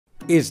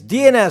Is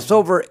DNS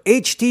over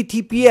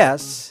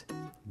HTTPS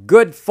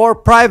good for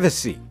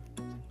privacy?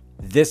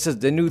 This is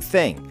the new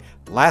thing.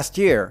 Last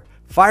year,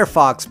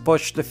 Firefox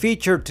pushed the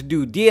feature to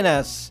do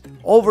DNS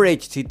over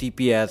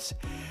HTTPS,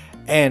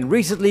 and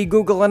recently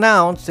Google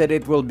announced that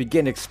it will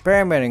begin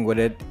experimenting with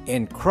it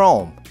in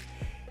Chrome.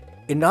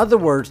 In other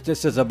words,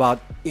 this is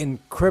about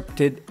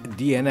encrypted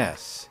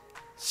DNS.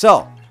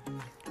 So,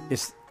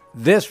 is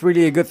this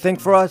really a good thing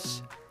for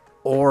us,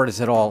 or is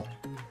it all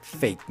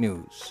fake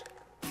news?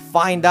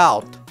 Find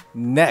out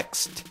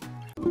next.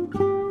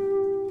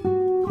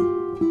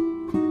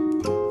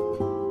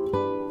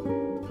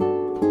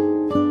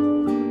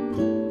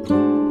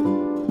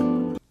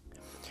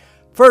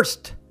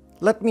 First,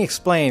 let me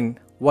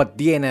explain what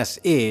DNS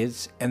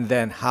is and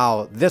then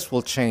how this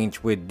will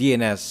change with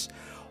DNS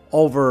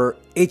over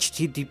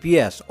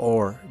HTTPS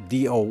or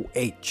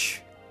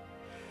DOH.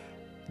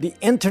 The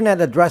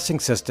Internet Addressing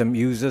System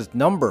uses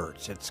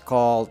numbers. It's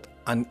called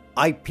an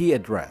IP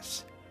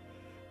address.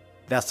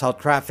 That's how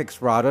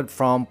traffic's routed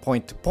from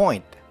point to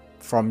point,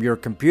 from your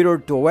computer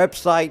to a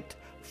website,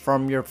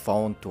 from your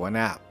phone to an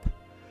app.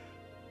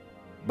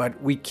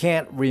 But we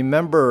can't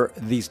remember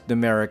these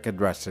numeric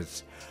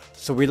addresses,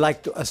 so we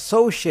like to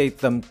associate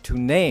them to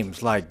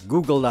names like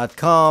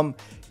google.com,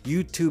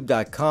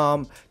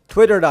 youtube.com,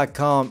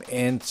 twitter.com,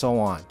 and so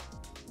on.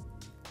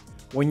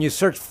 When you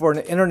search for an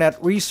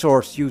internet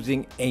resource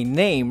using a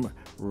name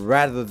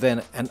rather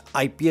than an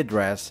IP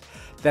address,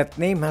 that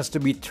name has to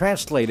be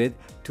translated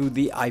to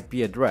the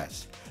IP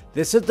address.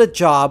 This is the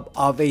job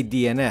of a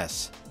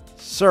DNS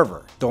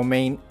server,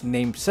 domain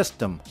name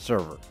system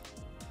server.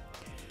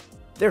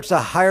 There's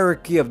a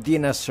hierarchy of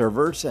DNS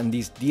servers, and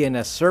these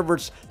DNS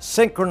servers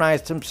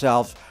synchronize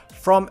themselves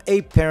from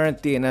a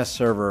parent DNS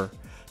server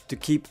to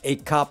keep a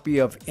copy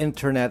of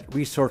internet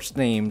resource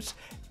names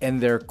and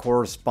their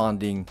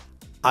corresponding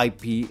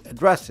IP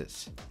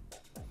addresses.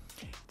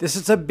 This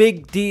is a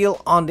big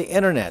deal on the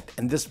internet,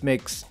 and this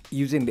makes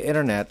using the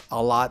internet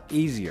a lot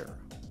easier.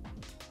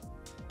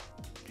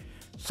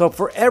 So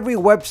for every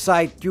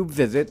website you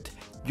visit,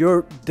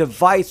 your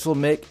device will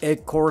make a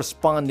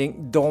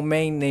corresponding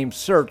domain name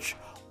search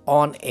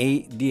on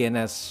a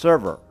DNS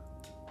server.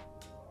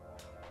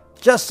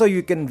 Just so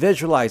you can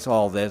visualize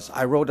all this,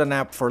 I wrote an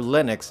app for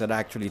Linux that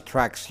actually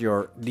tracks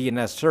your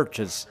DNS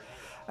searches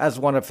as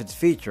one of its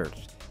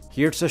features.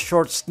 Here's a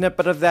short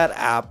snippet of that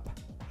app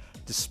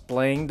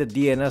displaying the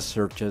DNS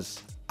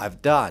searches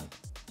I've done.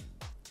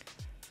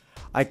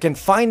 I can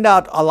find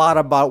out a lot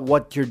about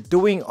what you're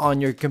doing on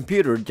your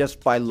computer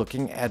just by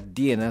looking at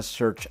DNS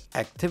search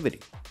activity.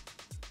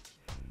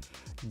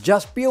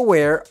 Just be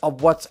aware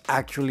of what's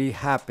actually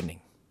happening.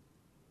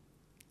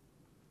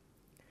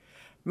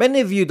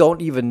 Many of you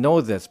don't even know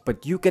this,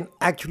 but you can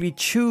actually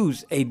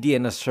choose a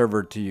DNS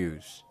server to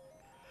use.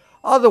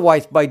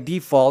 Otherwise, by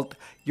default,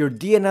 your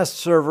DNS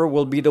server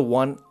will be the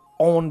one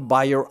owned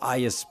by your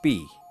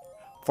ISP.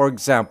 For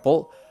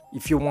example,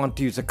 if you want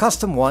to use a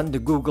custom one, the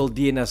Google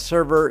DNS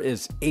server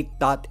is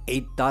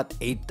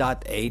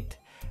 8.8.8.8,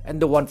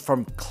 and the one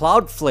from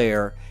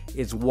Cloudflare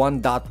is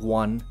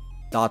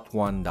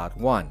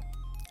 1.1.1.1.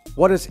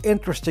 What is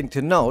interesting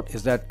to note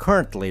is that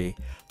currently,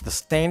 the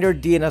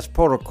standard DNS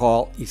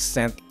protocol is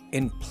sent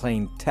in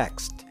plain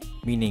text,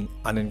 meaning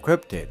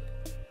unencrypted.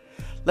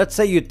 Let's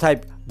say you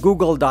type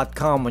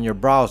google.com on your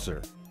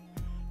browser.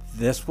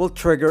 This will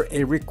trigger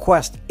a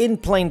request in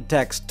plain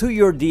text to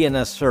your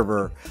DNS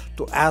server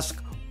to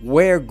ask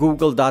where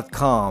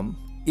google.com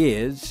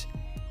is,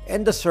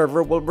 and the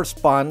server will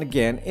respond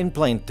again in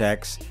plain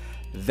text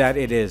that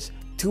it is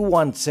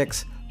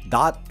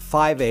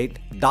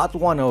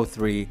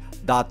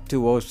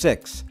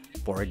 216.58.103.206,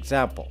 for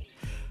example.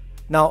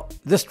 Now,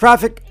 this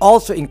traffic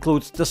also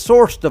includes the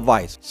source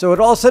device, so it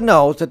also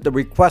knows that the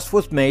request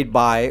was made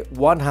by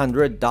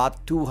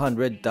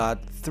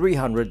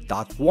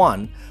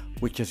 100.200.300.1,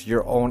 which is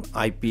your own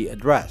IP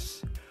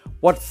address.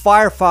 What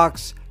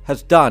Firefox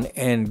has done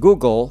and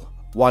Google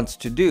wants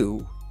to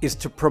do is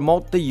to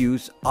promote the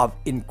use of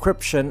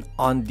encryption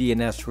on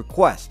DNS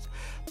requests.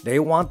 They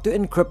want to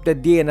encrypt the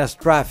DNS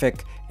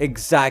traffic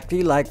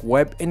exactly like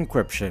web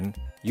encryption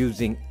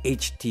using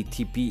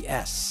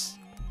HTTPS.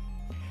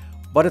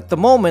 But at the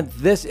moment,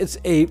 this is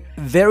a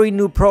very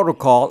new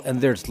protocol and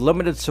there's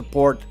limited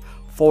support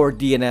for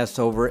DNS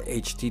over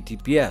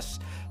HTTPS.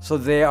 So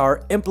they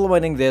are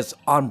implementing this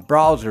on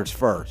browsers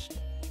first,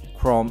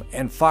 Chrome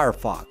and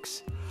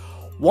Firefox.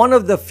 One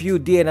of the few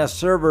DNS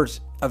servers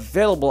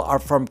available are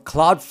from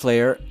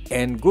Cloudflare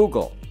and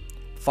Google.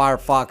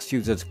 Firefox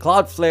uses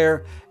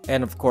Cloudflare,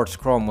 and of course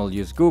Chrome will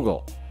use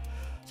Google.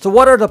 So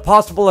what are the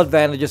possible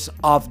advantages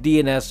of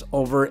DNS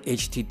over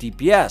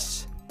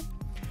HTTPS?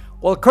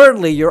 Well,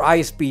 currently your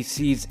ISP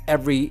sees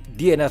every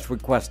DNS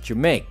request you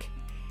make.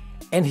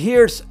 And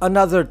here's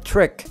another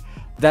trick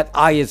that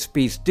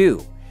ISPs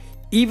do.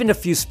 Even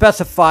if you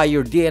specify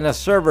your DNS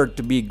server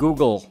to be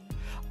Google,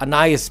 an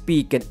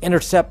ISP can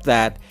intercept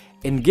that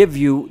and give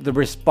you the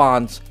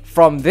response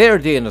from their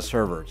DNS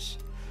servers.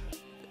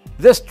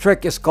 This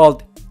trick is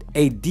called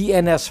a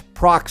DNS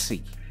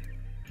proxy.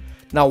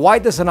 Now, why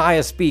does an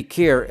ISP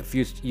care if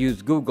you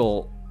use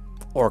Google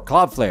or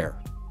Cloudflare?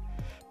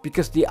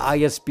 Because the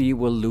ISP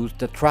will lose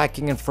the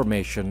tracking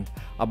information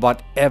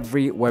about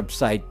every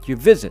website you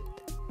visit.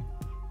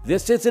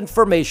 This is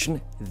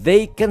information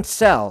they can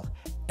sell,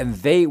 and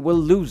they will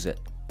lose it.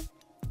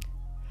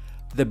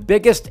 The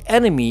biggest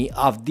enemy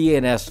of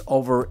DNS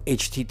over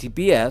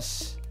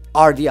HTTPS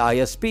are the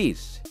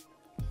ISPs.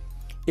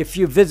 If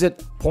you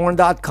visit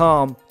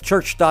porn.com,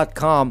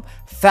 church.com,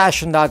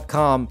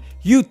 fashion.com,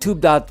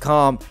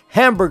 youtube.com,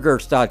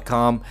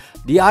 hamburgers.com,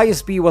 the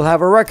ISP will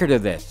have a record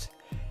of this.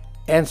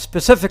 And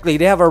specifically,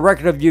 they have a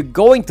record of you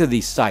going to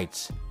these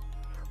sites.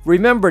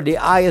 Remember, the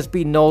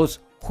ISP knows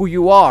who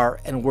you are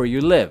and where you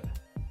live.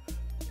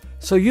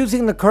 So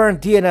using the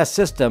current DNS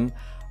system,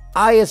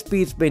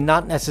 ISPs may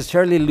not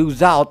necessarily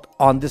lose out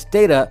on this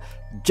data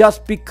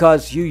just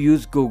because you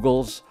use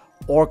Google's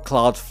or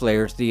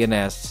Cloudflare's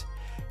DNS.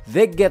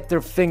 They get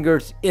their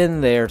fingers in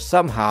there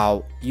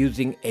somehow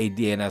using a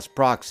DNS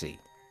proxy.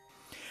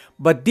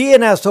 But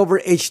DNS over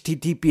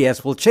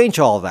HTTPS will change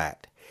all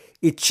that.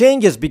 It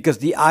changes because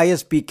the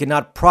ISP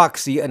cannot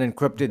proxy an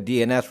encrypted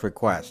DNS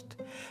request.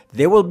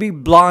 They will be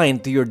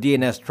blind to your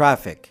DNS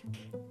traffic.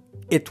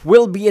 It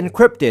will be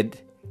encrypted,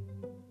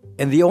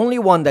 and the only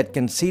one that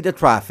can see the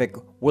traffic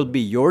will be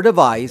your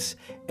device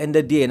and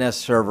the DNS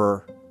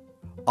server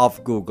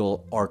of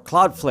Google or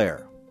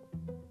Cloudflare.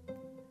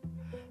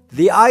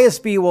 The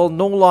ISP will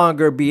no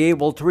longer be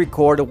able to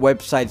record the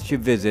websites you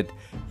visit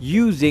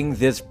using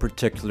this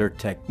particular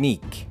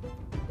technique.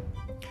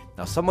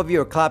 Now, some of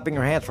you are clapping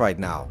your hands right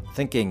now,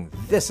 thinking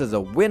this is a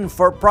win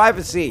for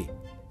privacy.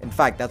 In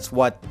fact, that's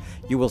what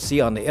you will see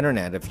on the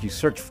internet if you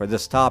search for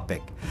this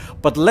topic.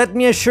 But let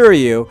me assure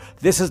you,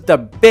 this is the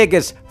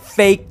biggest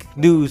fake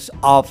news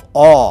of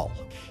all.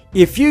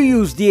 If you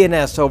use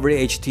DNS over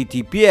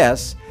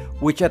HTTPS,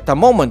 which at the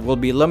moment will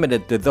be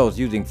limited to those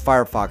using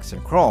Firefox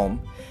and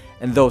Chrome,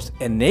 and those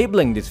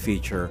enabling this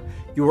feature,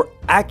 you are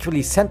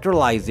actually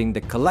centralizing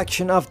the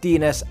collection of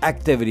DNS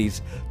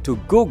activities to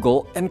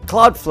Google and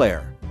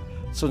Cloudflare.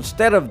 So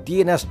instead of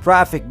DNS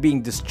traffic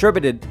being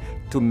distributed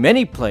to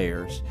many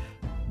players,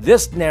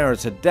 this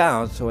narrows it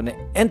down so an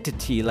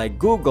entity like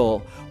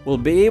Google will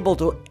be able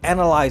to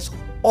analyze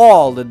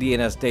all the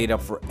DNS data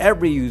for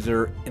every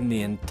user in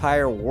the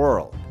entire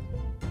world.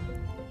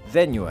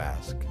 Then you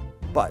ask,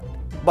 but,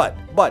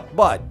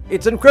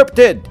 it's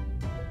encrypted!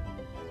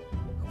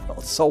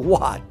 Well, so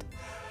what?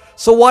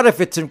 So what if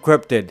it's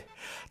encrypted?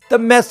 The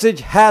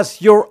message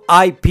has your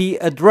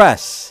IP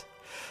address.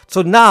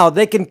 So now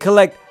they can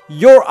collect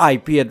your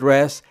IP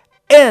address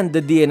and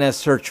the DNS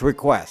search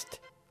request.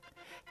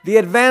 The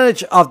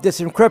advantage of this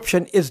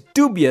encryption is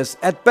dubious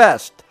at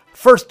best.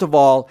 First of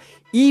all,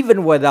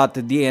 even without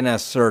the DNS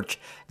search,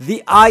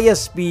 the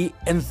ISP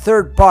and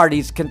third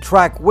parties can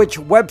track which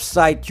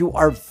website you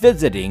are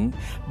visiting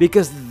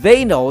because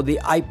they know the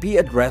IP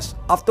address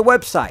of the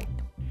website.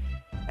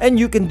 And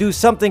you can do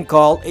something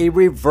called a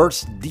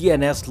reverse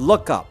DNS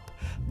lookup.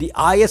 The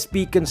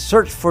ISP can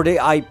search for the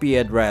IP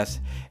address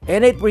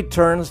and it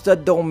returns the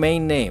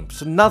domain name.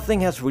 So nothing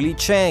has really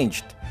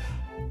changed.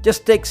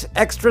 Just takes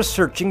extra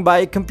searching by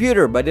a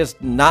computer, but it's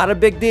not a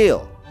big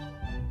deal.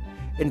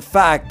 In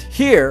fact,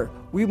 here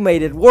we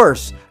made it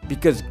worse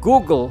because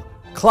Google,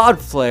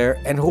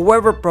 Cloudflare, and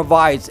whoever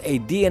provides a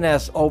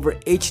DNS over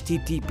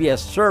HTTPS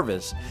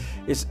service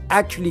is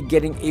actually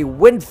getting a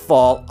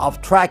windfall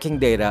of tracking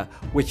data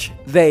which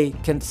they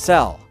can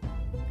sell.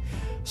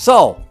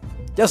 So,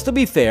 just to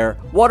be fair,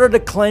 what are the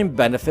claimed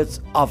benefits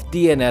of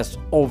DNS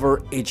over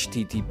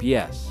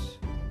HTTPS?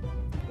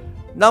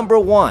 Number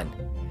one,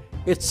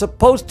 it's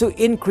supposed to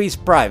increase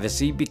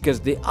privacy because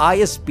the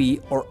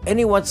ISP or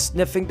anyone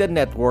sniffing the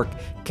network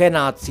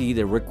cannot see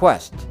the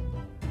request.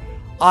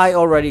 I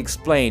already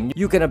explained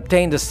you can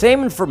obtain the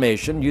same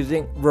information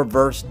using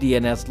reverse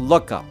DNS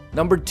lookup.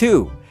 Number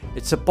two,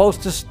 it's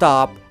supposed to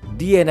stop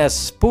DNS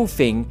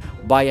spoofing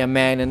by a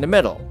man in the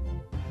middle.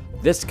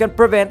 This can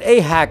prevent a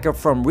hacker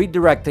from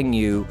redirecting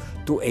you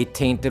to a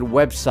tainted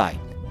website.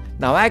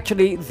 Now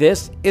actually,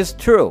 this is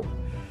true.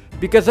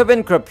 Because of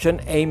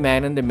encryption, a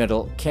man in the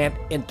middle can't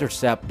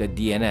intercept the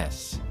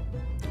DNS.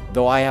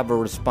 Though I have a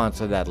response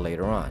to that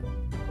later on.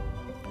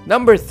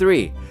 Number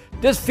three,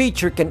 this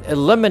feature can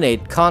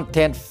eliminate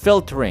content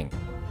filtering.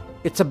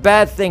 It's a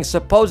bad thing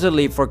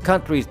supposedly for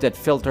countries that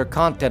filter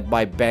content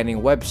by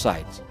banning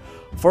websites.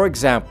 For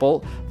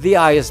example, the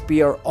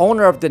ISP or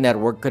owner of the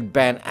network could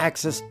ban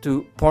access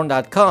to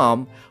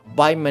porn.com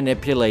by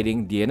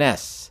manipulating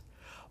DNS.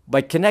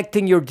 By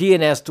connecting your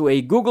DNS to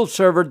a Google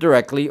server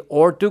directly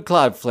or to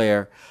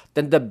Cloudflare,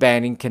 then the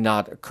banning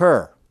cannot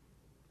occur.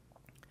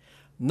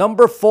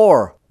 Number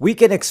four, we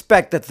can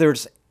expect that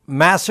there's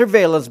mass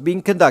surveillance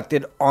being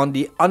conducted on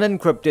the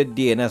unencrypted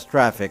DNS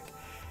traffic,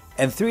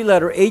 and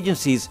three-letter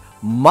agencies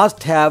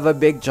must have a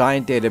big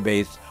giant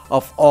database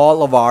of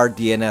all of our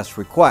DNS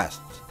requests.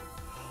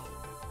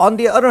 On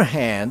the other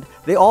hand,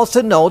 they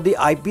also know the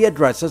IP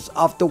addresses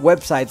of the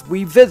websites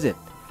we visit,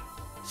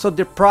 so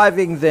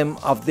depriving them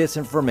of this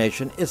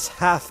information is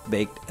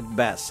half-baked at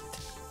best.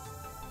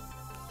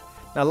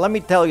 Now let me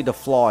tell you the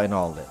flaw in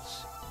all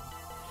this.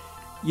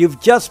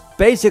 You've just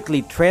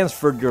basically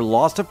transferred your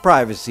loss of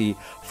privacy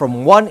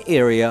from one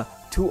area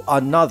to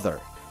another.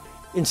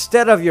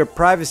 Instead of your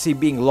privacy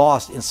being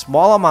lost in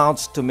small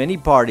amounts to many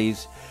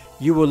parties,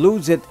 you will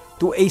lose it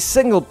to a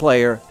single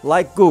player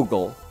like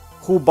Google,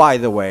 who, by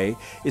the way,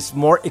 is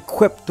more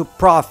equipped to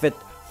profit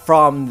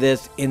from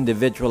this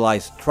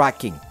individualized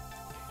tracking.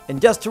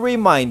 And just to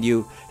remind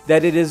you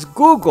that it is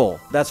Google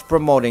that's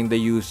promoting the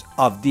use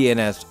of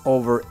DNS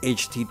over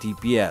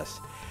HTTPS.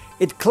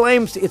 It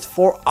claims it's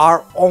for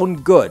our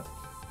own good.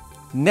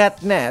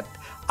 Net,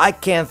 I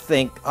can't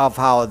think of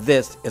how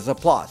this is a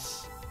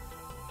plus.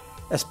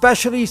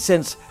 Especially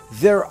since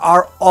there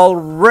are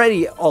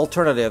already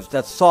alternatives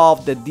that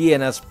solve the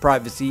DNS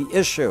privacy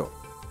issue.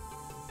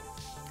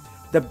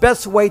 The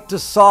best way to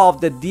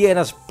solve the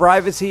DNS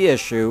privacy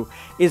issue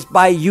is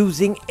by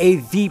using a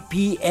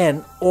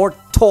VPN or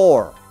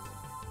Tor.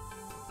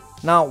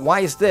 Now,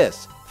 why is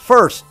this?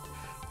 First,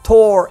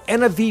 Tor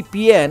and a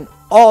VPN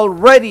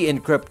already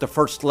encrypt the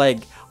first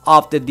leg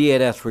of the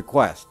DNS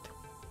request.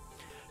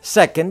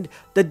 Second,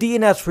 the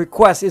DNS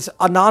request is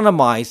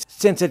anonymized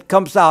since it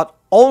comes out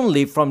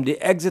only from the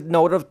exit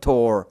node of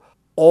Tor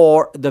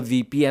or the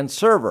VPN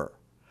server.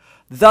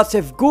 Thus,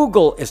 if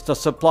Google is the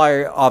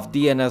supplier of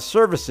DNS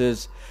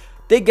services,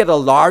 they get a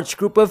large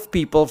group of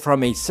people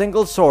from a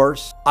single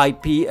source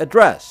IP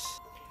address.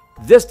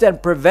 This then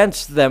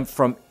prevents them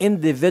from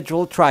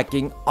individual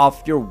tracking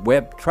of your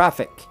web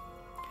traffic.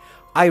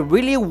 I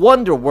really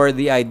wonder where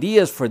the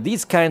ideas for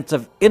these kinds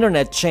of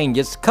internet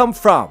changes come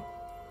from.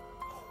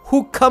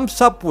 Who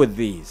comes up with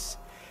these?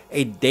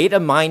 A data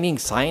mining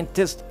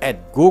scientist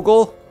at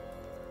Google?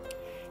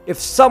 If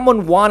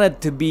someone wanted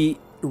to be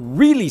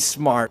really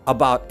smart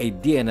about a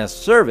DNS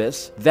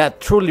service that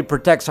truly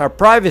protects our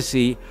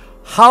privacy,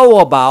 how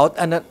about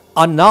an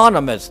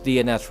anonymous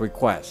DNS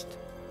request?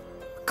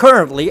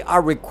 Currently,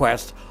 our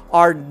requests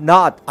are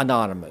not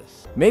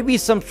anonymous. Maybe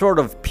some sort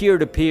of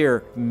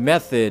peer-to-peer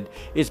method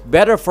is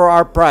better for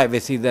our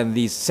privacy than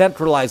these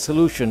centralized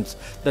solutions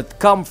that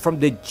come from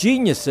the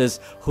geniuses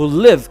who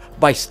live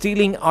by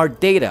stealing our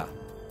data.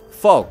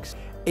 Folks,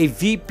 a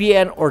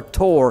VPN or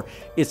Tor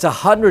is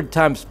 100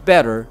 times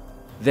better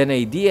than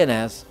a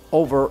DNS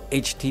over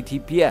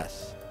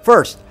HTTPS.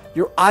 First,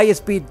 your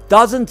ISP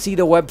doesn't see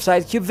the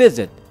websites you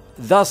visit,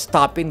 thus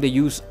stopping the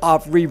use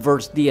of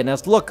reverse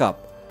DNS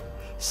lookup.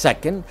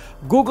 Second,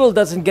 Google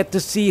doesn't get to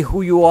see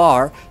who you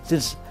are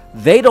since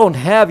they don't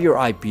have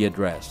your IP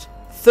address.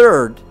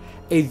 Third,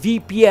 a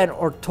VPN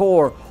or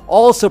Tor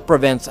also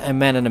prevents a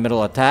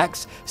man-in-the-middle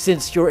attacks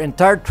since your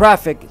entire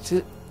traffic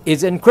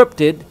is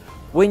encrypted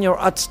when you're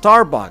at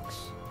Starbucks.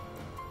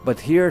 But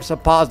here's a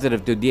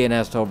positive to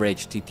DNS over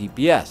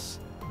HTTPS.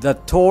 The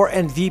Tor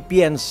and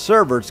VPN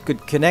servers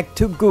could connect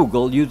to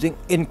Google using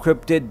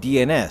encrypted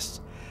DNS.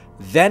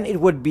 Then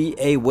it would be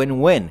a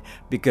win-win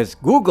because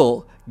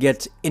Google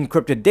gets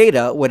encrypted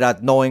data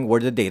without knowing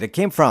where the data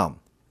came from.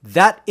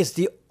 That is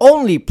the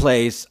only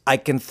place I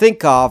can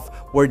think of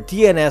where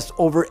DNS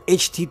over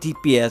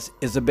HTTPS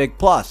is a big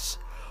plus.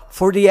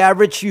 For the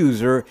average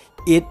user,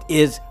 it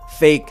is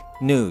fake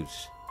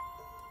news.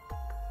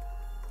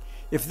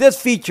 If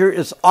this feature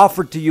is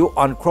offered to you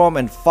on Chrome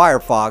and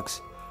Firefox,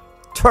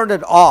 turn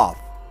it off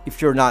if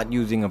you're not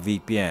using a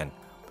VPN.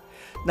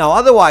 Now,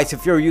 otherwise,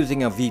 if you're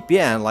using a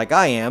VPN like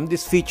I am,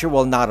 this feature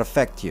will not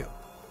affect you.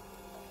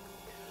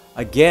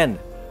 Again,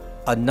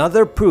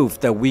 another proof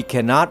that we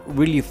cannot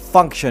really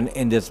function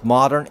in this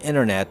modern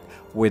internet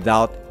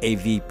without a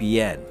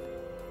VPN.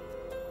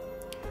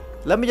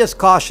 Let me just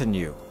caution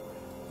you,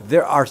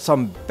 there are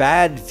some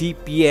bad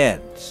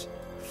VPNs,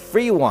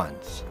 free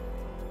ones,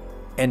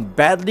 and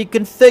badly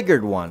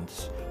configured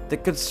ones. The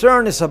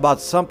concern is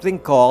about something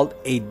called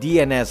a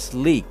DNS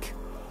leak.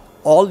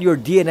 All your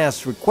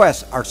DNS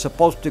requests are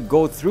supposed to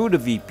go through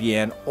the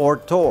VPN or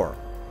Tor.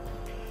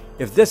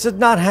 If this is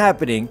not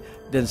happening,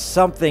 then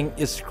something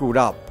is screwed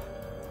up.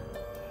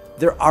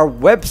 There are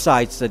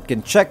websites that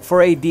can check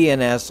for a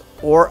DNS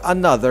or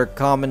another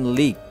common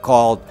leak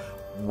called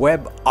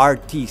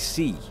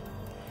WebRTC.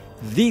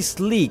 These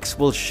leaks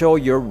will show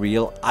your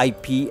real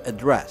IP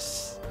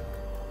address.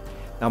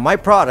 Now, my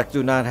products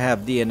do not have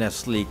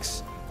DNS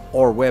leaks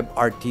or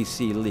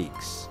WebRTC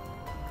leaks.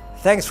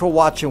 Thanks for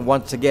watching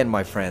once again,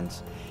 my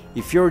friends.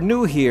 If you're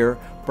new here,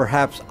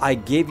 perhaps I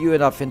gave you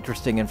enough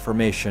interesting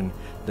information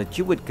that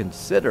you would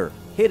consider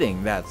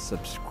hitting that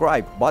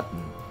subscribe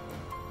button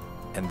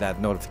and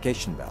that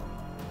notification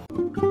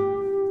bell.